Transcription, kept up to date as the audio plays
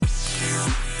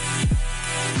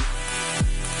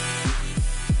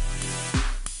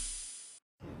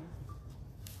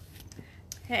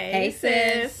Hey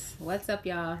sis. What's up,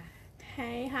 y'all?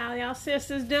 Hey, how y'all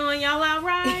sisters doing? Y'all all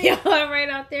right? Y'all all right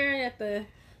out there at the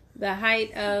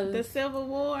height of the Civil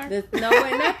War? No,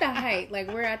 not the height. Like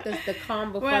we're at the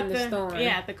calm before the storm.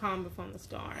 Yeah, at the calm before the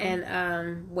storm.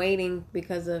 And waiting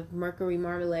because of Mercury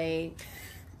Marmalade.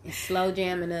 It's slow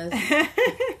jamming us.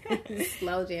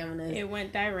 Slow jamming us. It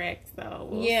went direct, so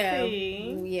we'll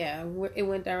see. Yeah, it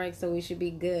went direct, so we should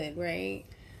be good, right?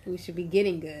 We should be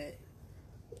getting good.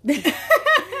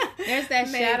 There's that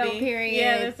shadow period.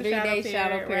 Yeah, there's 3-day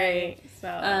shadow period. Right.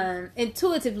 So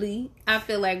intuitively, I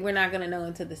feel like we're not gonna know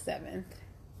until the 7th.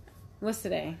 What's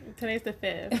today? Today's the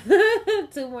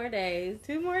 5th. 2 more days.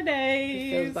 2 more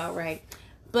days. It feels about right.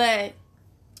 But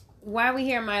why are we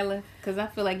here, Mila? Because I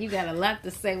feel like you got a lot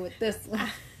to say with this one.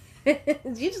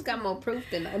 You just got more proof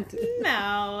than I do.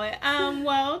 No.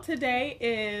 Well, today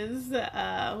is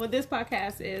this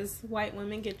podcast is White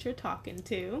Women Get Your Talking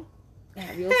To.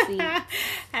 Have your seat.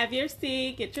 Have your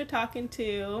seat. Get your talking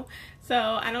to. So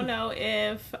I don't know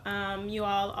if you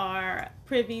all are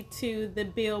privy to the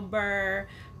Bill Burr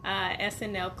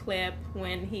SNL clip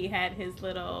when he had his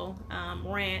little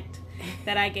rant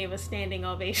that I gave a standing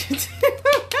ovation to.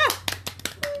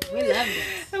 We loved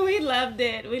it. We loved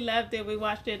it. We loved it. We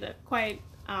watched it quite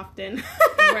often.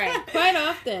 Right. Quite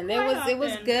often. It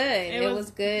was good. It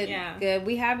was good. Yeah. Good.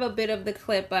 We have a bit of the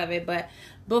clip of it, but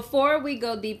before we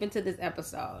go deep into this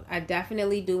episode, I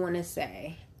definitely do want to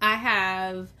say I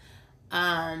have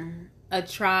a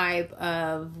tribe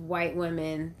of white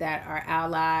women that are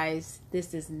allies.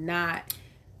 This is not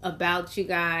about you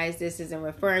guys. This isn't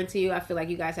referring to you. I feel like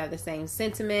you guys have the same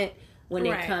sentiment when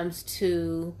it comes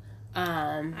to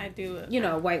I do.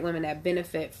 White women that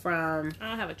benefit from. I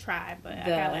don't have a tribe, but I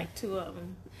got like 2 of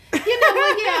them. Yeah,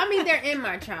 I mean, they're in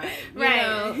my tribe,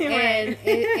 right? And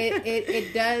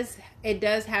it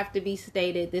does have to be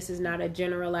stated. This is not a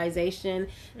generalization.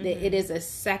 That it is a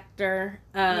sector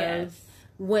of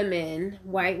women,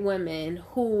 white women,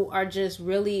 who are just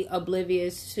really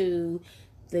oblivious to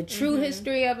the true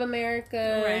history of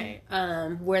America,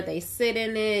 right? Where they sit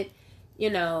in it,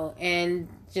 and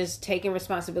just taking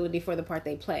responsibility for the part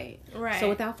they played. Right. So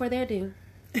without further ado,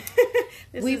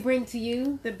 we bring to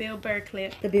you the Bill Burr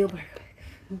clip. The Bill Burr clip.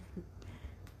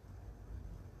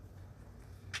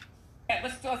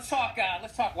 Let's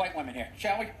talk white women here,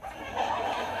 shall we?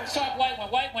 Let's talk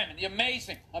white women. The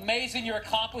amazing your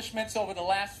accomplishments over the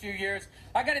last few years.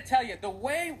 I got to tell you, the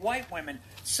way white women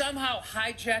somehow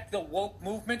hijacked the woke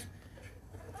movement.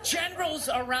 Generals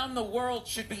around the world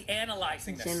should be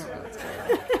analyzing this.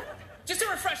 Just to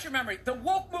refresh your memory, the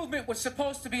woke movement was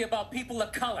supposed to be about people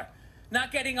of color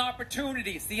not getting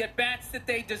opportunities, the at-bats that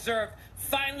they deserved,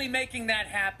 finally making that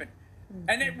happen.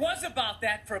 And it was about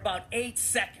that for about 8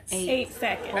 seconds. 8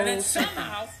 seconds. And then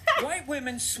somehow, white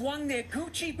women swung their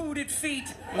Gucci-booted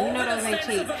feet over know the those ain't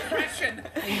fence of cheap. oppression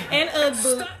And and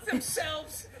stuck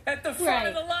themselves at the front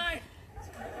of the line.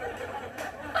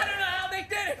 I don't know how they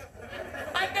did it.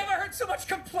 I've never heard so much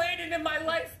complaining in my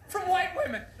life from white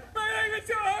women. My life is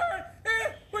so hard.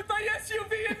 With my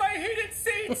SUV and my heated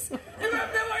seats. You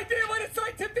have no idea what it's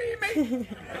like to be me.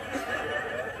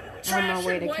 On my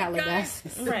way to white Calabasas.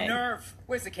 guys. The nerve.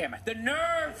 Where's the camera? The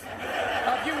nerve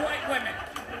of you white women.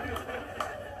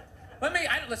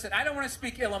 I don't want to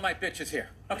speak ill on my bitches here,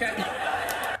 okay?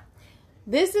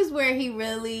 This is where he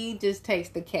really just takes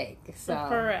the cake. So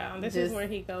for real, this is where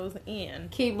he goes in.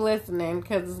 Keep listening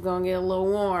because it's gonna get a little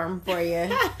warm for you,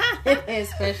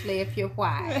 especially if you're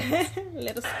white. A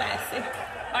little spicy.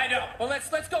 I know. Well,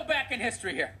 let's go back in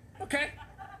history here, okay?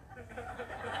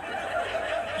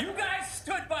 You guys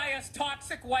stood by us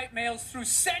toxic white males through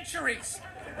centuries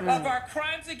of our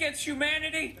crimes against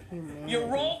humanity. You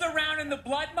rolled around in the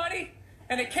blood money.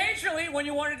 And occasionally, when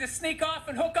you wanted to sneak off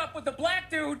and hook up with the black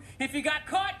dude, if you got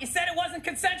caught, you said it wasn't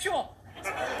consensual.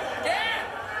 Yeah,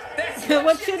 that's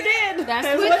what you did. That's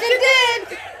what you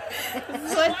did.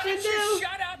 That's what you do.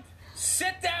 Shut up,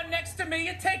 sit down next to me,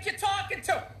 and take your talking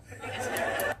to.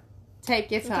 Take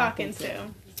your talking to.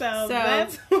 So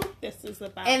that's what this is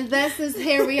about. And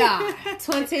here we are,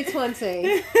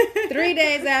 2020, 3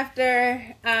 days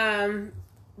after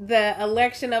the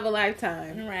election of a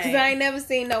lifetime. Right. Because I ain't never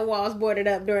seen no walls boarded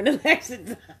up during election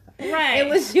time. Right. It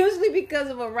was usually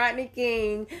because of a Rodney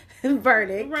King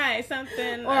verdict. Right,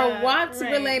 something. Or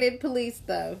Watts-related police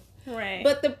stuff. Right.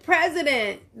 But the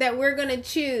president that we're going to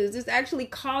choose is actually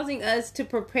causing us to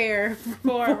prepare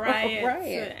for a riot.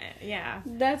 riot. Yeah.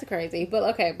 That's crazy. But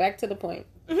okay, back to the point.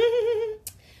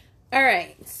 All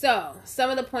right. So,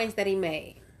 some of the points that he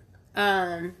made.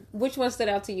 Which one stood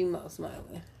out to you most,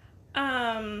 Miley?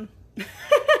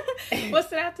 What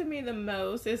stood out to me the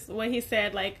most is when he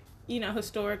said, like,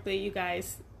 historically, you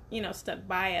guys stuck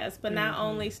by us, but not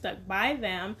only stuck by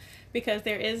them, because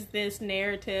there is this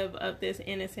narrative of this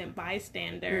innocent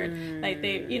bystander. Like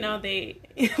they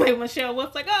like Michelle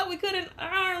Wolf's like, oh, we couldn't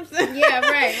arms. Yeah,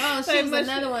 right. Oh, she was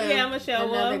another one. Yeah, Michelle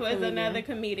Wolf was another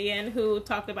comedian who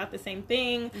talked about the same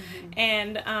thing.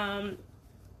 And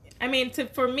I mean,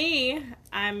 for me,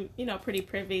 I'm pretty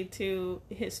privy to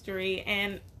history,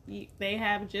 and they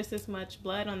have just as much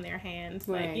blood on their hands.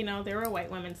 Right. Like, there were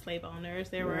white women slave owners.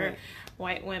 There were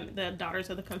white women, the daughters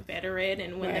of the Confederate.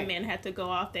 And when the men had to go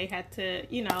off, they had to,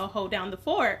 hold down the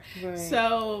fort. Right.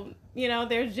 So,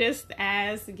 they're just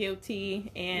as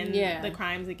guilty in the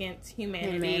crimes against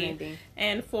humanity.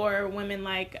 And for women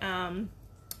like, for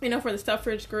the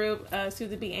suffrage group,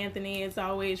 Susan B. Anthony is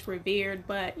always revered.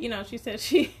 But, she said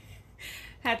she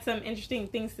had some interesting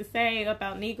things to say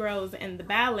about Negroes and the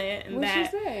ballot. And What'd she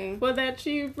say? Well, that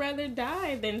she'd rather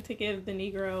die than to give the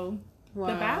Negro the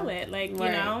ballot. Like,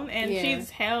 and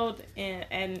she's held in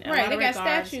a lot of regards. They got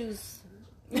statues.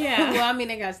 Yeah. Well, I mean,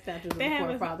 they got statues of the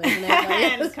forefathers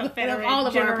and Confederate all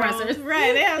of our oppressors.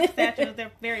 Right. They have statues. They're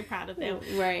very proud of them.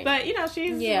 Right. But,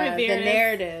 she's revered. The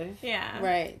narrative. Yeah.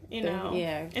 Right.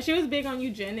 And she was big on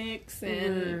eugenics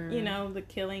and, the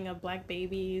killing of black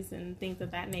babies and things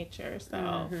of that nature.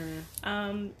 So,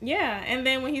 And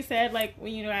then when he said, like,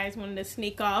 when you guys wanted to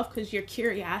sneak off because your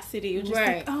curiosity was just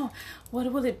like, oh, what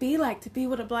will it be like to be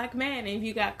with a black man? And if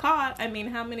you got caught, I mean,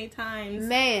 how many times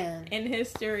in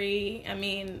history, I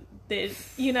mean, did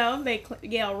they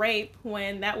yell rape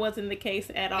when that wasn't the case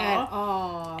at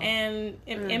all? And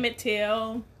Emmett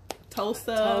Till,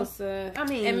 Tulsa, I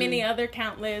mean, and many other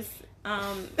countless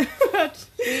my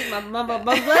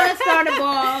blood started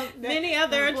ball. Many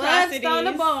other atrocities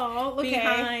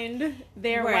behind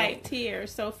their white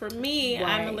tears. So for me,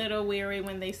 I'm a little weary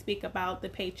when they speak about the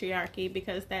patriarchy,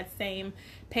 because that same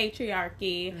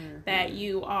patriarchy that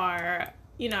you are,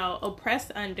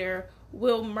 oppressed under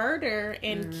will murder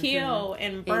and kill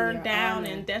and burn down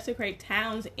and desecrate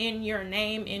towns in your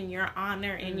name, in your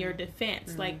honor, in your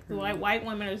defense. Like, white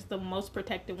women is the most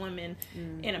protected women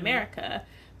in America.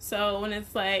 So when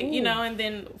it's like, and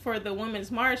then for the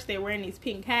Women's March, they're wearing these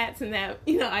pink hats and that,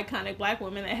 iconic black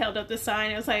woman that held up the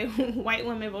sign. It was like, white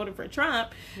women voted for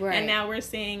Trump. Right. And now we're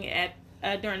seeing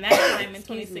during that time in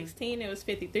 2016, it was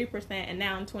 53%. And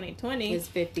now in 2020, it's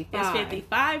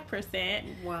 55%.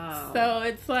 Wow. So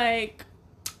it's like...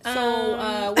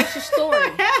 So, what's your story?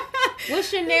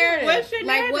 What's your narrative?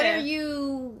 Like, what are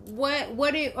you...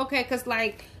 Okay, because,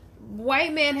 like...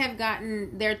 White men have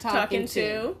gotten their talking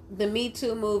to the Me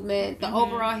Too movement, the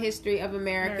overall history of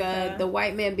America, the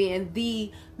white man being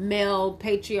the male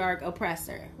patriarch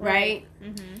oppressor, right?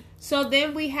 So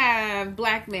then we have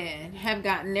black men have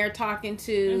gotten their talking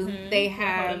to. They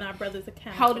have holding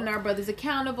our brothers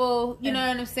accountable. You know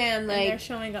what I'm saying? Like, they're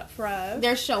showing up for us.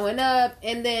 They're showing up,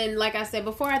 and then, like I said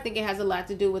before, I think it has a lot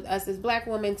to do with us as black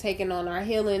women taking on our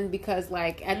healing, because,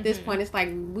 like, at this point, it's like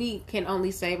we can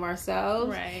only save ourselves,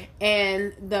 right?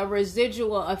 And the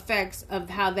residual effects of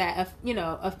how that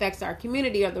affects our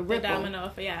community, or the ripple,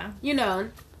 domino,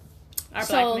 our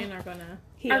black men are gonna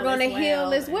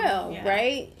heal as well,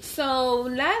 right? So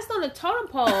last on the totem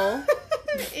pole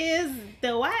is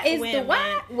the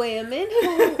white women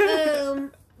who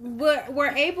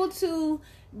were able to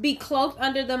be cloaked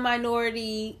under the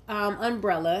minority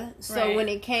umbrella. So when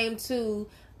it came to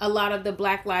a lot of the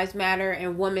Black Lives Matter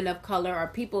and women of color or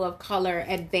people of color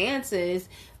advances,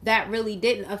 that really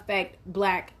didn't affect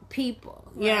black people.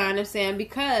 You know what I'm saying?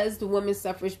 Because the women's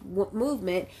suffrage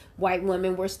movement, white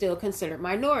women were still considered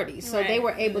minorities. So they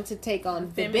were able to take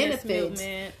on the benefits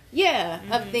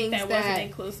of things that wasn't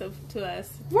inclusive to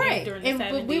us. Right. During the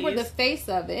 70s. But we were the face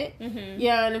of it. You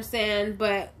know what I'm saying?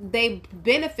 But they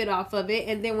benefit off of it.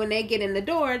 And then when they get in the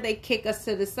door, they kick us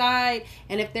to the side.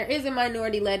 And if there is a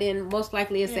minority let in, most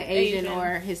likely it's an Asian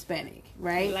or Hispanic,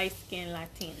 right? Light-skinned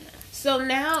Latina. So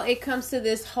now it comes to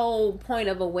this whole point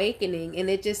of awakening, and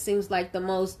it just seems like the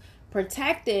most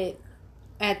protected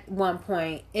at one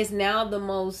point is now the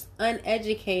most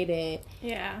uneducated.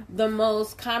 Yeah. The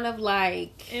most kind of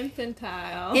like...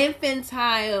 Infantile.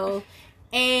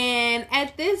 And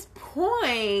at this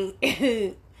point...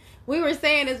 We were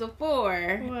saying this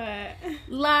before. What?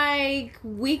 Like,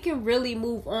 we can really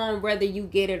move on whether you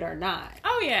get it or not.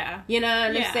 Oh, yeah. You know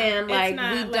what I'm saying? Like,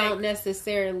 we don't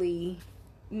necessarily...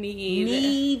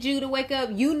 need you to wake up.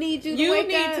 You need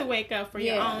to wake up for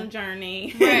your own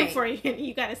journey. Right.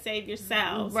 You got to save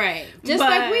yourselves. Right.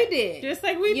 Like we did. You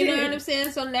know what I'm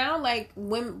saying? So now, like,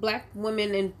 when black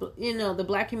women and, the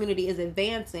black community is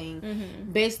advancing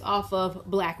based off of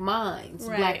black minds,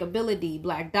 black ability,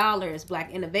 black dollars,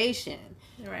 black innovation.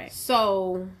 Right.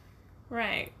 So...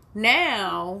 Right.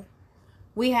 now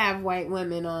we have white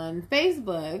women on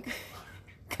Facebook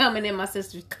coming in my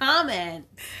sister's comments.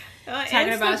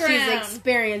 Talking about she's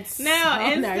experienced now so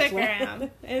Instagram.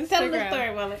 Tell them the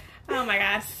story, Willie. Oh my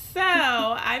gosh. So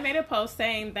I made a post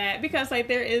saying that because like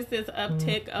there is this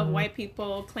uptick of white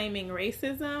people claiming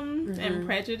racism and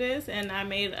prejudice, and I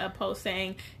made a post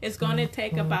saying it's going to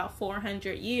take about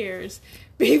 400 years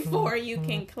before you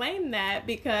can claim that,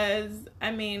 because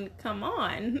I mean, come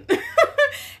on.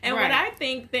 And what I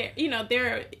think that, you know,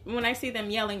 when I see them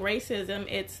yelling racism,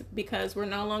 it's because we're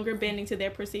no longer bending to their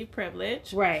perceived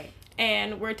privilege. Right.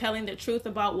 And we're telling the truth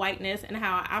about whiteness and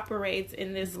how it operates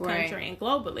in this country and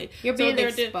globally. You're being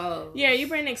exposed. You're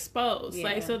being exposed. Yeah.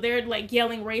 Like, so they're like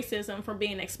yelling racism for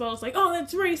being exposed. Like, oh,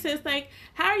 that's racist. Like,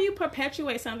 how do you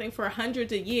perpetuate something for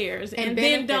hundreds of years and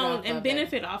then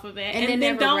benefit off of it and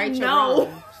then don't know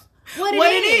what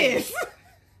it is?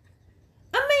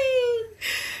 I mean,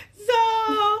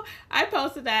 so I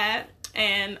posted that,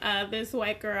 and this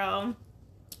white girl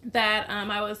that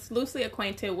I was loosely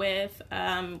acquainted with,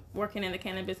 working in the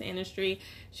cannabis industry,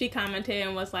 she commented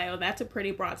and was like, oh, that's a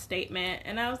pretty broad statement.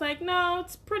 And I was like, no,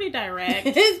 it's pretty direct.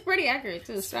 It's pretty accurate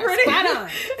too. Spot on.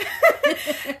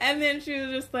 And then she was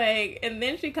just like, and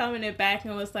then she commented back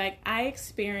and was like, I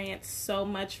experienced so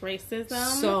much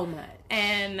racism. So much.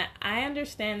 And I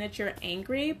understand that you're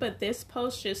angry, but this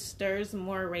post just stirs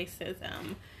more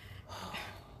racism.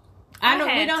 We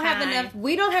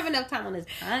don't have enough time on this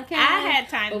podcast. I had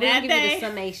time that day. We'll give you the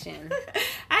summation.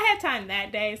 I had time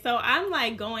that day, so I'm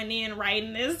like going in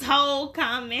writing this whole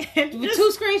comment. Just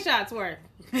 2 screenshots worth.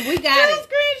 We got it.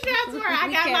 2 screenshots worth.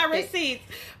 I got my receipts,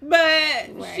 but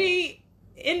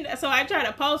so I tried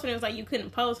to post and it was like you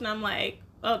couldn't post, and I'm like,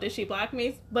 oh, did she block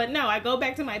me? But no, I go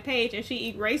back to my page and she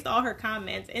erased all her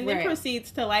comments and then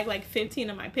proceeds to like 15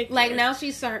 of my pictures. Like now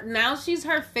she's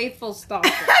her faithful stalker.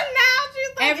 Now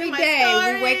she's like every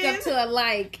day we wake up to a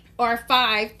like or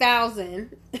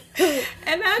 5,000. And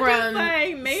I'm just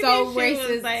like, maybe so she racist.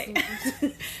 was like,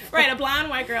 right, a blonde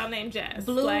white girl named Jess,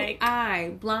 blue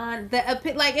eye, blonde.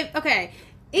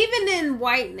 Even in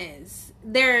whiteness.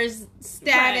 There's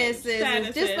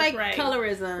statuses, just like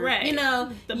colorism. Right. You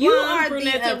know, the you blondes, are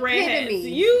brunettes, the and redheads. epitome.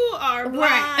 You are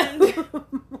blonde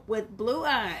with blue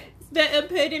eyes. The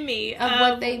epitome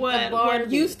of what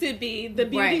used to be the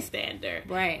beauty standard.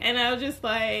 Right. And I was just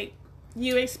like,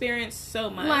 you experienced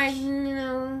so much. Like, you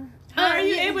know. How are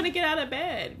you able to get out of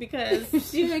bed?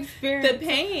 Because you experience the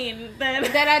pain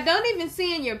that I don't even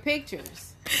see in your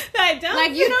pictures. I don't.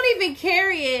 Like, you don't even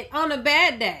carry it on a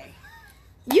bad day.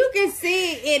 You can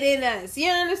see it in us. You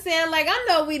understand? Like, I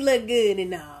know we look good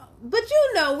and all. But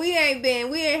you know we ain't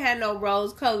had no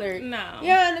rose colored. No. You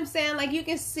know what I'm saying? Like, you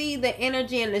can see the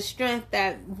energy and the strength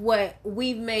that what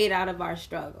we've made out of our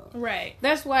struggle. Right.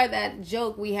 That's why that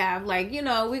joke we have, like, you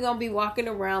know, we're going to be walking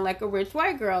around like a rich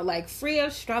white girl, like free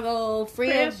of struggle,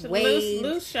 free of weight.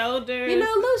 Loose shoulders. You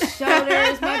know, loose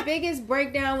shoulders. My biggest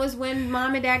breakdown was when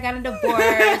mom and dad got a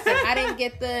divorce and I didn't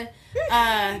get the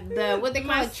what they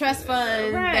call it, trust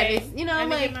fund. Right. That is, you know, I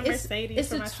like it's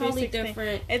a totally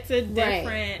different. It's a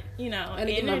different, you know,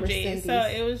 energy. So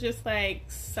it was just like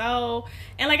so,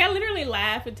 and like I literally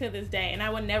laugh until this day, and I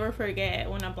would never forget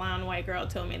when a blonde white girl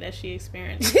told me that she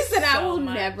experienced. She said, "I will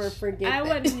much. never forget." I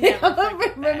that. would never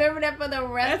forget remember that for the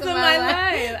rest of my my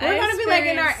life. We're gonna be like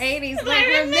in our 80s, like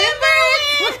remember.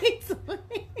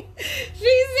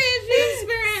 She said she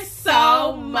experienced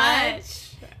so much.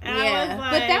 Yeah,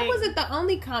 but that wasn't the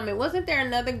only comment. Wasn't there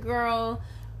another girl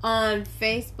on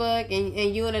Facebook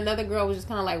and you and another girl was just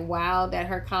kind of like wowed at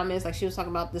her comments? Like she was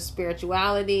talking about the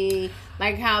spirituality,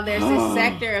 like how there's this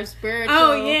sector of spiritual.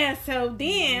 Oh yeah, so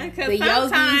then because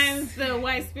sometimes the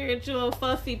white spiritual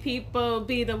fluffy people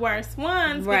be the worst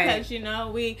ones, because you know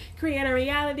we create our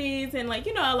realities and like,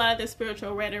 you know, a lot of the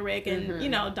spiritual rhetoric and you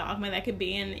know, dogma that could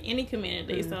be in any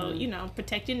community. So, you know,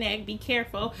 protect your neck, be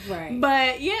careful. Right.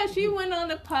 But yeah, she went on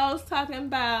the post talking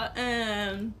about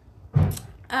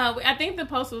I think the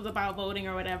post was about voting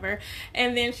or whatever,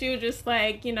 and then she was just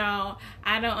like, you know,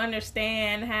 I don't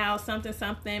understand how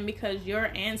something because your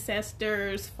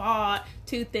ancestors fought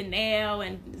tooth and nail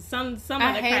and some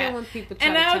I other hate crap. It when people try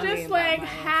and to I was tell just me like, about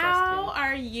my how ancestors.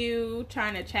 are you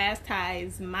trying to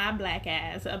chastise my black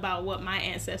ass about what my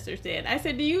ancestors did? I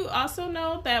said, do you also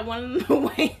know that one of the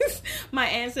ways my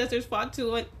ancestors fought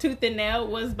tooth and nail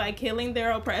was by killing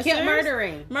their oppressors?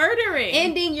 Murdering,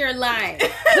 ending your life,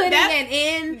 putting an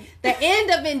end. The end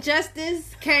of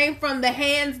injustice came from the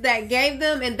hands that gave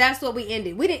them, and that's what we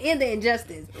ended. We didn't end the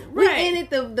injustice. We ended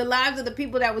the lives of the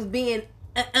people that was being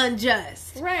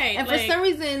unjust. Right. And for some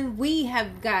reason, we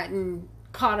have gotten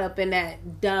caught up in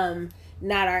that dumb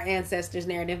not our ancestors'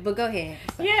 narrative. But go ahead.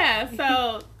 So. Yeah,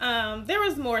 so there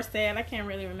was more said. I can't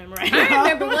really remember right now.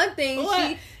 I remember one thing.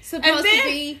 What? She's supposed to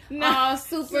be all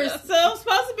super. So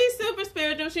supposed to be super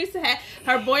spiritual. She said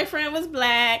her boyfriend was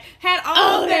black. Had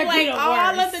all of the, like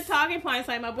all of the talking points.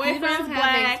 Like my boyfriend's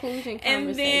black,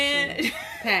 and then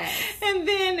and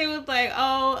then it was like,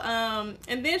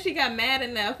 and then she got mad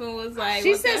enough and was like,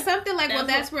 she said something like, "Well,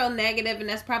 that's real negative, and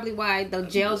that's probably why the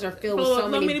jails are filled with so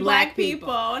many black people."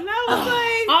 And I was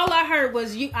like, all I heard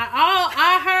was all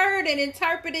I heard and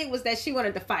interpreted was that she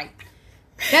wanted to fight.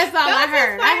 That's all I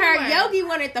heard. I heard Yogi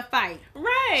wanted to fight.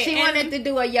 Right. She wanted to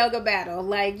do a yoga battle.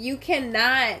 Like, you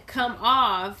cannot come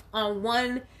off on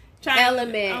one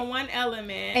element.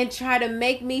 And try to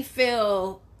make me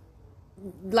feel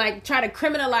like, try to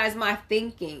criminalize my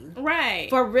thinking. Right.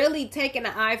 For really taking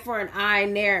an eye for an eye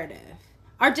narrative.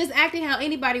 Or just acting how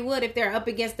anybody would if they're up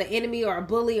against the enemy or a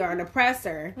bully or an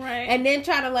oppressor. Right. And then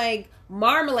try to, like,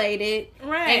 marmalade it.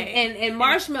 Right. And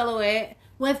marshmallow it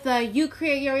with you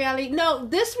create your reality. No,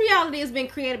 this reality has been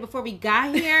created before we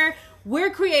got here. We're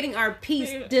creating our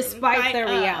peace despite the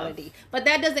reality. But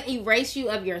that doesn't erase you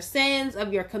of your sins,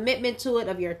 of your commitment to it,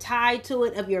 of your tie to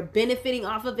it, of your benefiting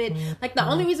off of it. Like, the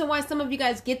only reason why some of you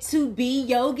guys get to be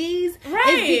yogis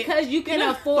is because you can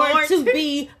afford to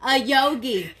be a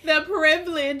yogi. The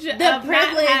privilege of not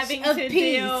having to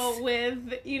deal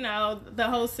with, you know, the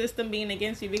whole system being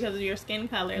against you because of your skin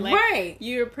color. Like,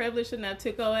 you're privileged enough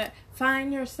to go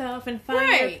find yourself and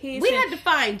find your peace. We had to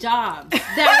find jobs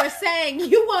that were saying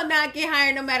you will not get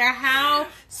hired no matter how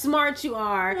smart you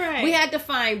are. Right. We had to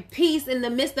find peace in the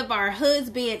midst of our hoods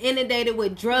being inundated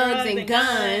with drugs and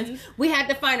guns. We had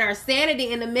to find our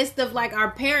sanity in the midst of, like,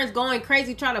 our parents going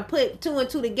crazy trying to put 2 and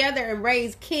 2 together and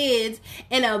raise kids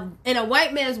in a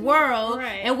white man's world.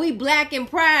 Right. And we black and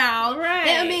proud.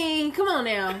 Right. I mean, come on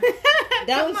now.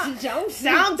 Don't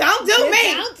do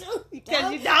me.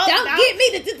 Don't get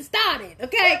me to start it,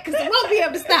 okay? Because I won't be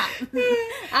able to stop.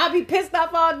 I'll be pissed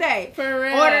off all day. For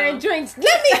real. Ordering drinks.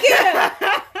 Let me get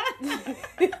them.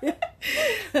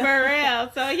 For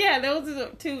real. So yeah, those are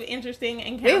 2 interesting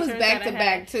encounters. It was back to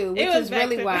back too, which is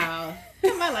really wild.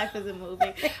 My life is a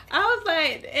movie. I was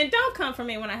like, and don't come for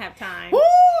me when I have time. Ooh!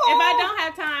 If I don't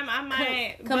have time, I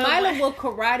might. Kamila will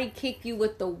karate kick you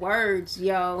with the words,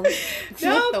 yo.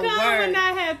 Don't come when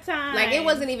I have time. Like, it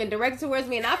wasn't even directed towards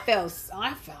me, and I was like,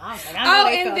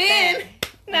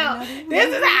 this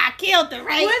is how I killed her,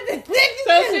 right?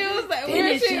 So she was like,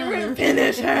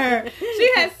 finish her.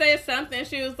 She had said something.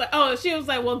 She was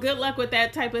like, well, good luck with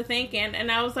that type of thinking. And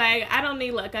I was like, I don't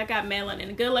need luck. I got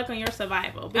melanin. Good luck on your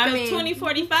survival. Because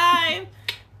 2045...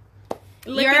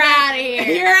 You're out of here.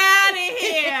 You're out of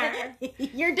here.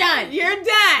 You're done. You're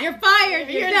done. You're fired.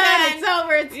 You're done. It's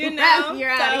over. It's you're out of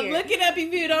here. Look it up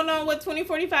if you don't know what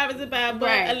 2045 is about.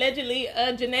 But allegedly,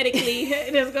 genetically,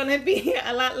 there's going to be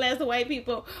a lot less white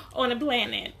people on the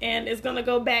planet. And it's going to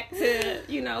go back to,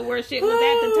 you know, where shit was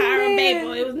at the Tower of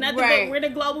Babel. It was nothing but we're the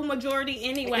global majority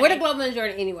anyway.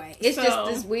 It's just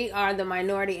this, we are the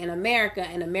minority in America.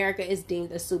 And America is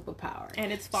deemed a superpower.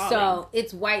 And it's falling. So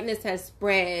its whiteness has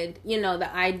spread, you know,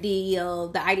 the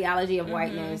ideology of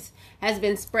whiteness has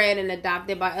been spread and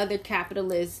adopted by other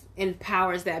capitalists and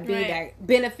powers that be that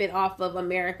benefit off of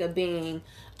America being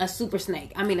a super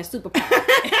snake. I mean, a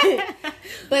superpower.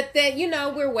 But that, you know,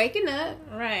 we're waking up.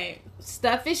 Right.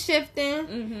 Stuff is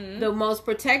shifting. The most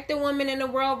protected woman in the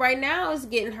world right now is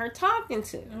getting her talking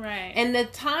to. Right. And the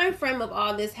time frame of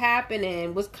all this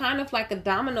happening was kind of like a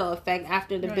domino effect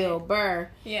after the Bill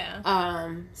Burr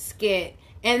skit.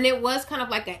 And it was kind of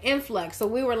like an influx. So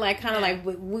we were like, kind of like,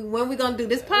 when we going to do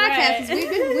this podcast?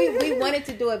 We wanted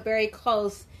to do it very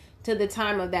close to the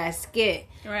time of that skit.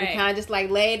 Right. We kind of just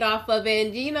like laid off of it.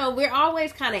 And, you know, we're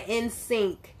always kind of in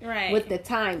sync with the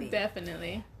timing.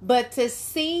 Definitely. But to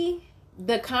see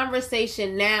the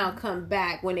conversation now come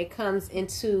back when it comes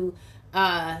into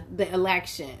the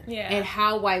election and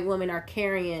how white women are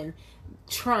carrying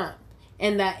Trump.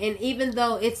 And even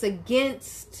though it's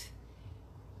against...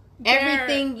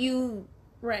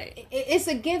 it's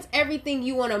against everything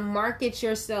you want to market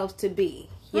yourself to be.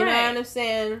 You know what I'm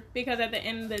saying? Because at the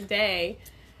end of the day,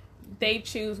 they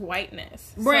choose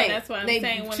whiteness. So that's what I'm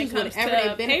saying when it comes to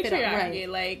patriarchy.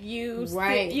 Like, you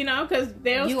know, because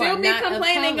they'll still be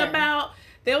complaining about...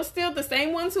 They'll still, the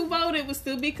same ones who voted will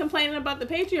still be complaining about the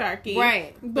patriarchy.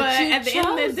 Right. But at the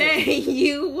end of the day,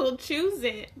 you will choose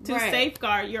it to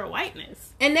safeguard your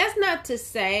whiteness. And that's not to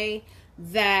say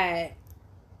that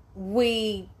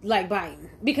we like Biden,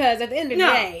 because at the end of the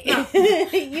day,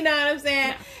 you know what I'm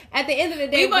saying? At the end of the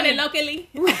day, we voted locally.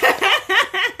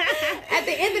 At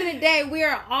the end of the day, we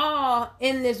are all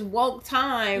in this woke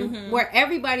time where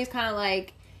everybody's kind of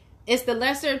like, it's the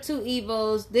lesser of two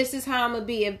evils. This is how I'm going to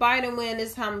be if Biden win.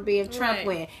 This is how I'm going to be if Trump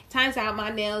win. Turns out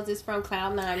my nails is from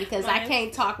Cloud9 because I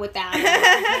can't talk without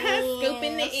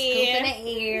scooping the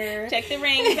ear. Check the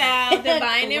rings out.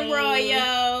 Divine and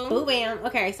Royal. Boo bam.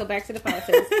 Okay, so back to the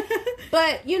politics.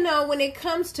 But, you know, when it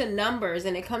comes to numbers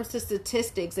and it comes to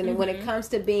statistics and when it comes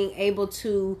to being able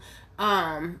to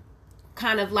kind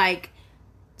of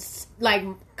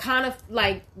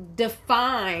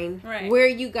define where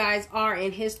you guys are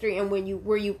in history and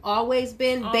where you've always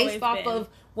been based off of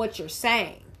what you're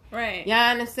saying. Right. You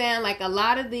understand? Like, a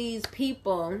lot of these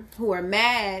people who are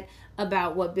mad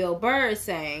about what Bill Burr is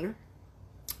saying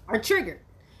are triggered.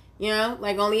 You know,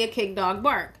 like only a kick dog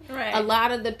bark. Right. A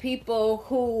lot of the people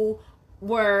who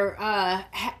were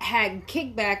had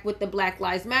kickback with the Black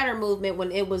Lives Matter movement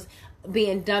when it was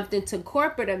being dumped into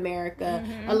corporate America,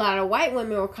 a lot of white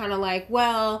women were kind of like,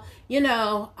 well, you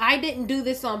know, I didn't do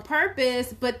this on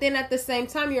purpose, but then at the same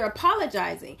time you're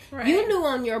apologizing. Right. You knew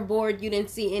on your board you didn't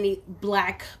see any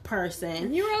black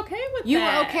person. You were okay with that. You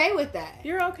were okay with that.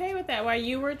 You're okay with that, while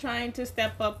you were trying to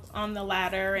step up on the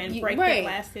ladder and break the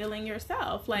glass ceiling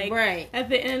yourself. Like, at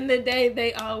the end of the day,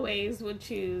 they always would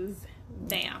choose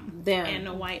them and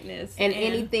the whiteness and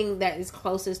anything that is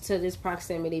closest to this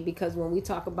proximity, because when we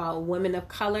talk about women of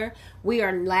color, we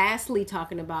are lastly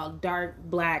talking about dark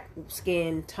black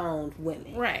skin toned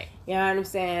women, right? You know what I'm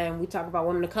saying? We talk about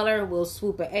women of color, we'll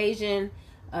swoop an Asian,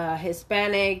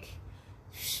 Hispanic,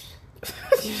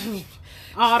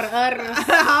 all the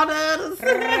others.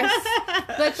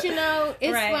 But you know,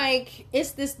 it's like,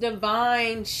 it's this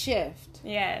divine shift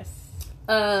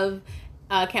of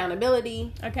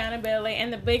accountability,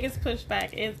 and the biggest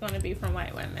pushback is going to be from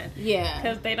white women,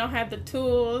 because they don't have the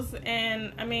tools,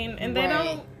 and I mean, and they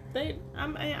don't. I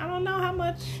don't know how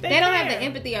much they don't have the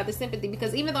empathy or the sympathy,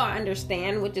 because even though I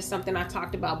understand, which is something I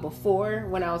talked about before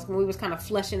when we was kind of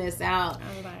fleshing this out,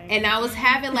 and I was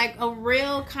having like a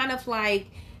real kind of like,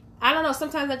 I don't know,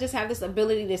 sometimes I just have this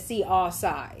ability to see all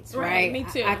sides, right? Me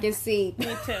too. I can see.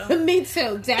 Me too. Me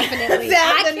too, definitely.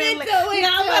 I can do it.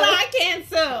 No, but I can't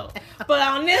too. But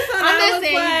on this one, I'm not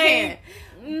saying like,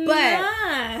 you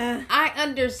can't. But I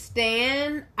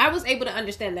understand. I was able to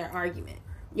understand their argument.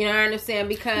 You know what I understand?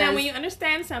 Because now, when you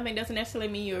understand something, doesn't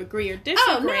necessarily mean you agree or disagree.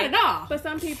 Oh, not at all. But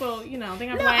some people, you know,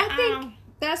 think I'm I think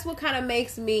that's what kind of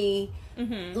makes me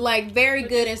like very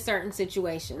good in certain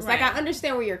situations. Like, I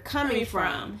understand where you're coming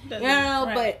from. You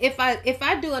know, but if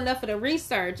I do enough of the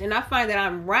research and I find that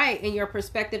I'm right and your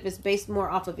perspective is based more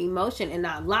off of emotion and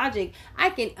not logic, I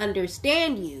can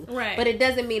understand you. Right. But it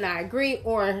doesn't mean I agree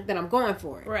or that I'm going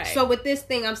for it. Right. So with this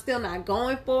thing, I'm still not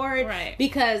going for it. Right.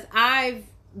 Because I've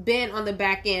been on the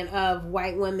back end of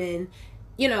white women,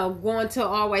 you know, going to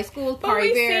all white schools,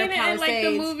 Party Bear, Palisades. We've seen it in like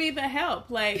the movie The Help,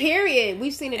 like, period.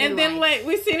 We've seen it in life. And then like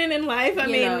we've seen it in life. I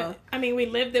mean we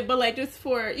lived it, but like just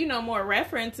for, you know, more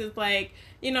references, like,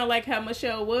 you know, like how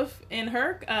Michelle Wolf in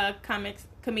her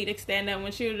comedic stand-up,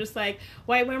 when she was just like,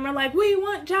 white women are like, we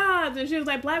want jobs, and she was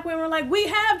like, black women are like, we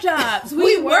have jobs,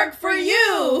 we work for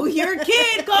you, your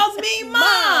kid calls me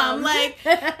mom. Like,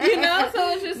 you know, so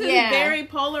it's just this very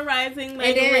polarizing,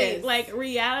 like, like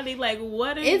reality, like,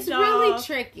 what is it's really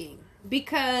tricky,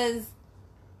 because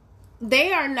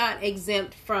they are not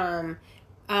exempt from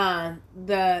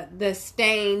the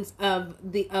stains of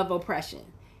oppression.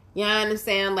 You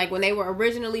understand? Like, when they were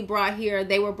originally brought here,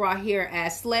 they were brought here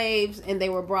as slaves, and they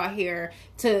were brought here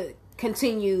to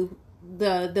continue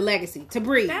the legacy, to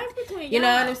breed. That's between you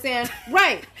know what I'm saying?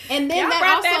 Right. And then y'all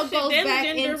that also goes back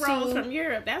gender into roles from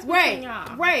Europe. That's between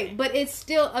y'all. Right. But it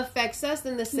still affects us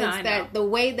in the sense that the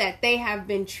way that they have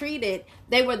been treated,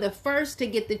 they were the first to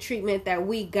get the treatment that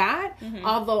we got,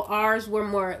 although ours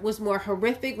was more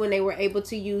horrific when they were able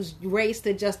to use race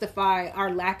to justify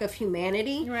our lack of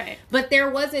humanity. Right. But there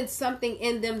wasn't something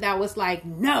in them that was like,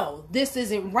 no, this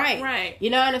isn't right. Right.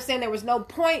 You know what I'm saying? There was no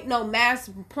mass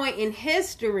point in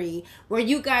history where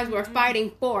you guys were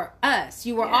fighting for us.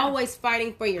 You were always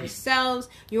fighting for yourselves.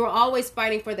 You were always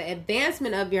fighting for the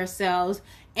advancement of yourselves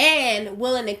and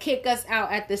willing to kick us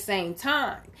out at the same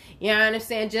time. You know what I'm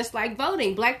saying? Just like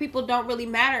voting. Black people don't really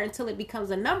matter until it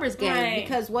becomes a numbers game. Right.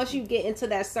 Because once you get into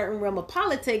that certain realm of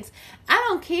politics, I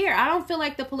don't care. I don't feel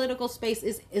like the political space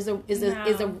has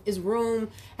room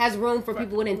for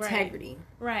people with integrity.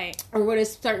 Right. Or with a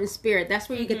certain spirit. That's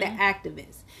where you get the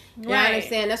activists. You know what I'm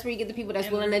saying? That's where you get the people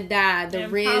that's willing to die. The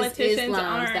Riz, politicians Islams,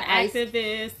 aren't the ICE,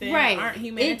 activists, and aren't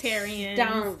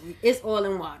humanitarians. It's oil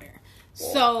and water.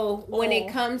 So when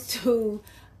it comes to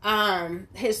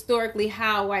historically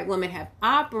how white women have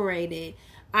operated,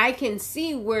 I can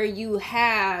see where you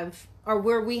have, or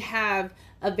where we have,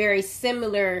 a very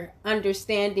similar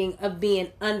understanding of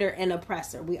being under an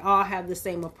oppressor. We all have the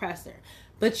same oppressor.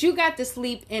 But you got to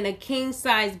sleep in a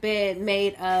king-size bed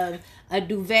made of a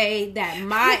duvet that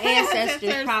my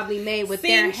ancestors probably made with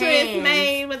their hands.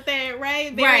 Made with their,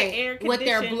 with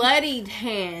their bloodied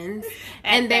hands.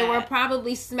 And they were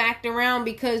probably smacked around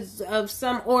because of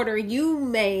some order you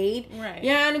made. Right.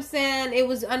 You know what I'm saying? It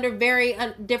was under very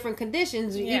different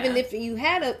conditions. Yeah. Even if you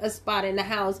had a spot in the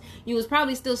house, you was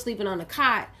probably still sleeping on a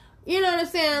cot. You know what I'm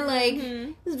saying? Like,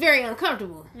 it's very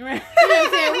uncomfortable. Right. You know what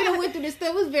I'm saying? We done went through this stuff.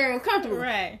 It was very uncomfortable.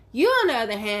 Right. You, on the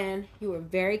other hand, you were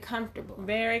very comfortable.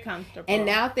 Very comfortable. And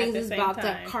now things is about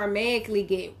to karmically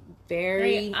get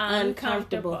very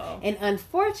uncomfortable. And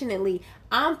unfortunately,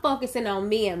 I'm focusing on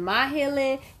me and my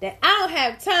healing, that I don't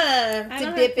have time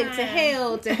to dip into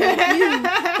hell to help you,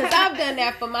 because I've done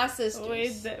that for my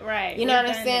sisters. Right. You know what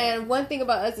I'm saying? One thing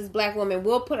about us as black women,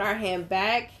 we'll put our hand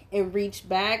back and reach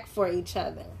back for each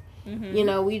other. Mm-hmm. You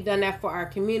know, we've done that for our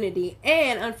community,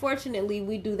 and unfortunately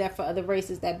we do that for other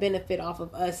races that benefit off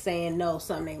of us saying no,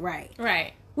 something ain't right.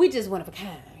 Right. We just one of a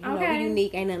kind. You know, we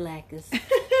unique, ain't nothing like us.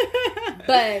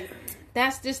 But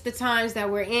that's just the times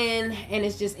that we're in, and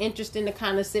it's just interesting to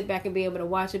kind of sit back and be able to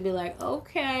watch and be like,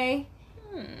 okay,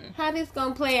 how this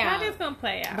gonna play out?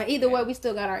 But either way, we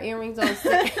still got our earrings on.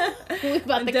 We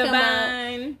about to come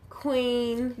out.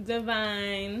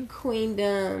 Divine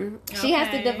Queendom. She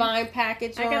has the Divine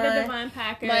package on. I got the Divine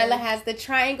package. Myla has the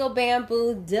triangle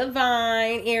bamboo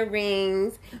Divine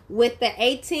earrings with the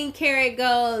 18 karat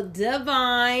gold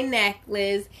Divine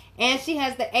necklace. And she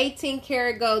has the 18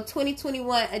 karat gold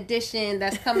 2021 edition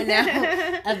that's coming out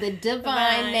of the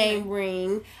Divine name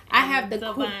ring. I have the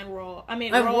Divine Royal.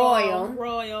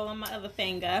 Royal on my other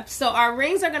finger. So our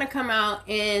rings are going to come out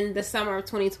in the summer of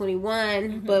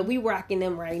 2021, but we rocking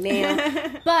them right now.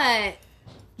 But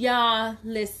y'all,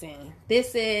 listen,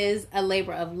 this is a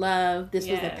labor of love. This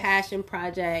was a passion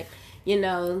project. You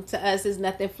know, to us, it's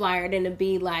nothing flyer than to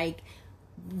be like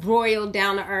royal,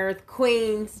 down to earth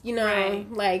queens, you know,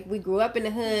 like we grew up in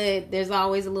the hood. There's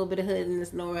always a little bit of hood in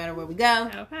this no matter where we go.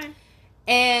 Okay.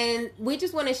 And we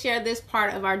just want to share this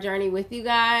part of our journey with you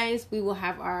guys. We will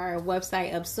have our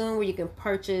website up soon where you can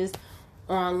purchase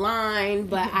online,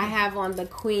 but I have on the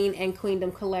Queen and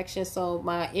Queendom collection. So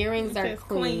my earrings are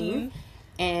Queen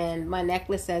and my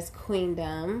necklace says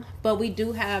Queendom, but we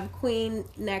do have Queen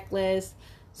necklace.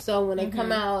 So when they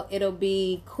come out, it'll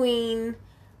be Queen,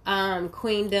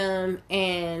 Queendom,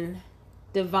 and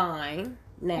Divine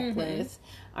necklace.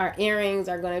 Our earrings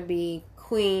are going to be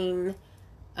Queen,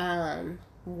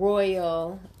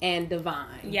 Royal, and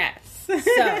Divine. Yes. So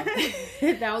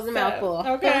that was a mouthful.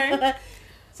 Okay.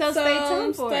 So stay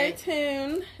tuned for stay it.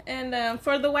 tuned. And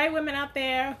for the white women out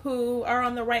there who are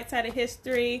on the right side of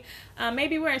history,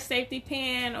 maybe wear a safety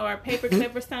pin or a paper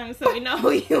clip or something so we know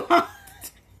who you are.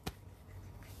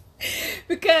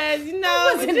 Because you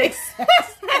know, wasn't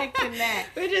expecting that.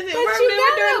 Remember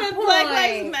when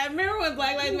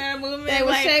Black Lives Matter movement? They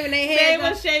were shaving their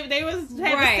heads. They was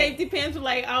having safety pins with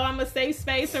like, oh, I'm a safe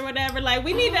space or whatever. Like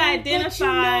we need to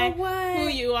identify who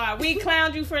you are. We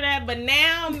clowned you for that, but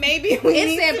now maybe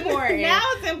it's important. Now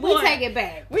it's important. We take it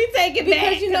back.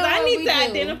 Because you know I need to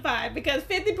identify because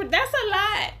 50%. That's a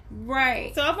lot,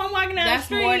 right? So if I'm walking down the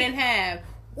street, that's more than half.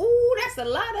 Ooh, that's a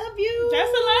lot of you. That's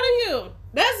a lot of you.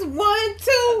 That's 1,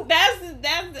 2. That's and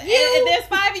there's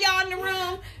 5 of y'all in the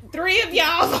room. 3 of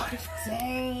y'all.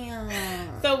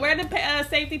 Damn. So wear the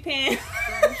safety pin.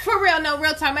 For real, no,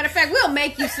 real talk. Matter of fact, we'll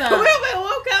make you some.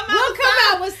 We'll come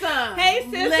out with some. Hey,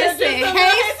 sister. Listen,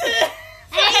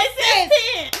 hey,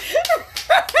 sis.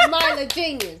 Myla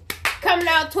Genius. Coming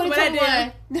out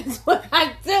 2021. That's what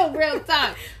I do. Real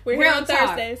talk. We're real here on talk.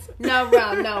 Thursdays.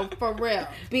 No, for real.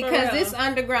 Because this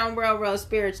underground railroad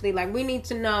spiritually, like we need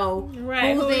to know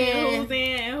who's in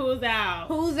and who's out.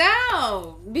 Who's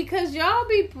out? Because y'all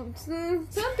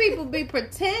some people be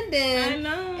pretending. I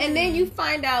know. And then you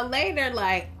find out later,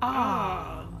 like,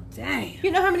 oh, damn. You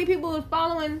know how many people are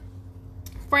following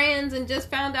friends and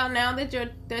just found out now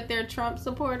that they're Trump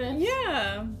supporters?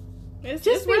 Yeah.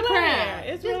 Just be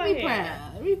proud.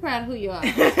 Be proud of who you are. So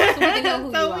we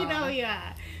can know who you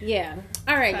are. Yeah.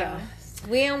 All right, guys.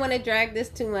 We don't want to drag this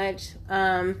too much.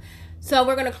 So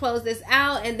we're going to close this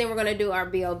out, and then we're going to do our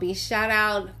B.O.B. shout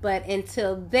out. But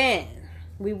until then,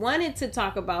 we wanted to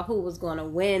talk about who was going to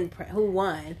win, who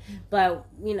won. But,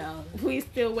 you know. We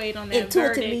still wait on that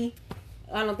verdict.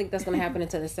 I don't think that's going to happen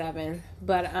until the 7th.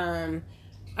 But,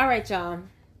 all right, y'all.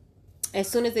 as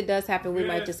soon as it does happen, we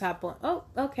might just hop on. Oh,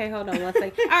 okay. Hold on one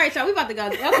second. All right, y'all. We about to go.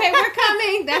 Okay, we're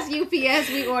coming. That's UPS.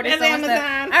 We ordered some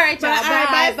Amazon. All right, y'all.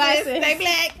 Bye. Sis. Stay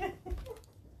black.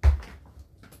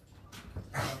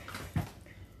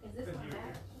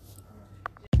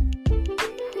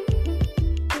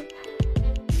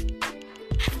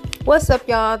 What's up,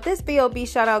 y'all? This B.O.B.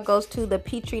 shout out goes to the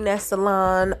Petrie Nest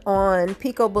Salon on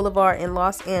Pico Boulevard in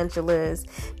Los Angeles.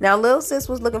 Now, Lil Sis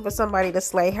was looking for somebody to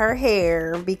slay her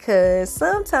hair because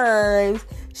sometimes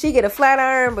she get a flat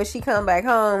iron, but she come back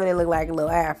home and it look like a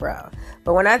little afro.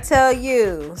 But when I tell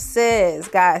you, Sis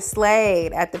got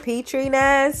slayed at the Petrie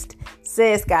Nest,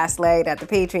 Sis got slayed at the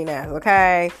Petrie Nest,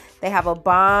 okay? They have a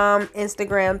bomb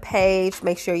Instagram page.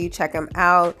 Make sure you check them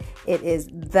out. It is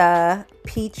the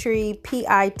Petrie,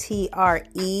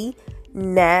 P-I-T-R-E,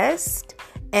 Nest.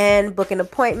 And book an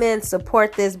appointment.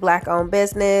 Support this Black-owned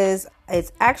business.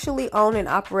 It's actually owned and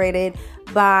operated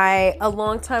by a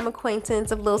longtime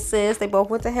acquaintance of Lil Sis. They both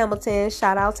went to Hamilton.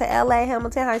 Shout out to LA,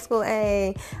 Hamilton High School.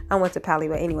 Hey, I went to Pali,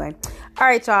 but anyway. All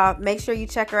right, y'all. Make sure you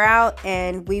check her out,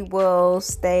 and we will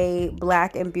stay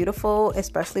black and beautiful,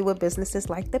 especially with businesses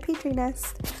like the Petrie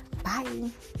Nest.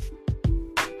 Bye.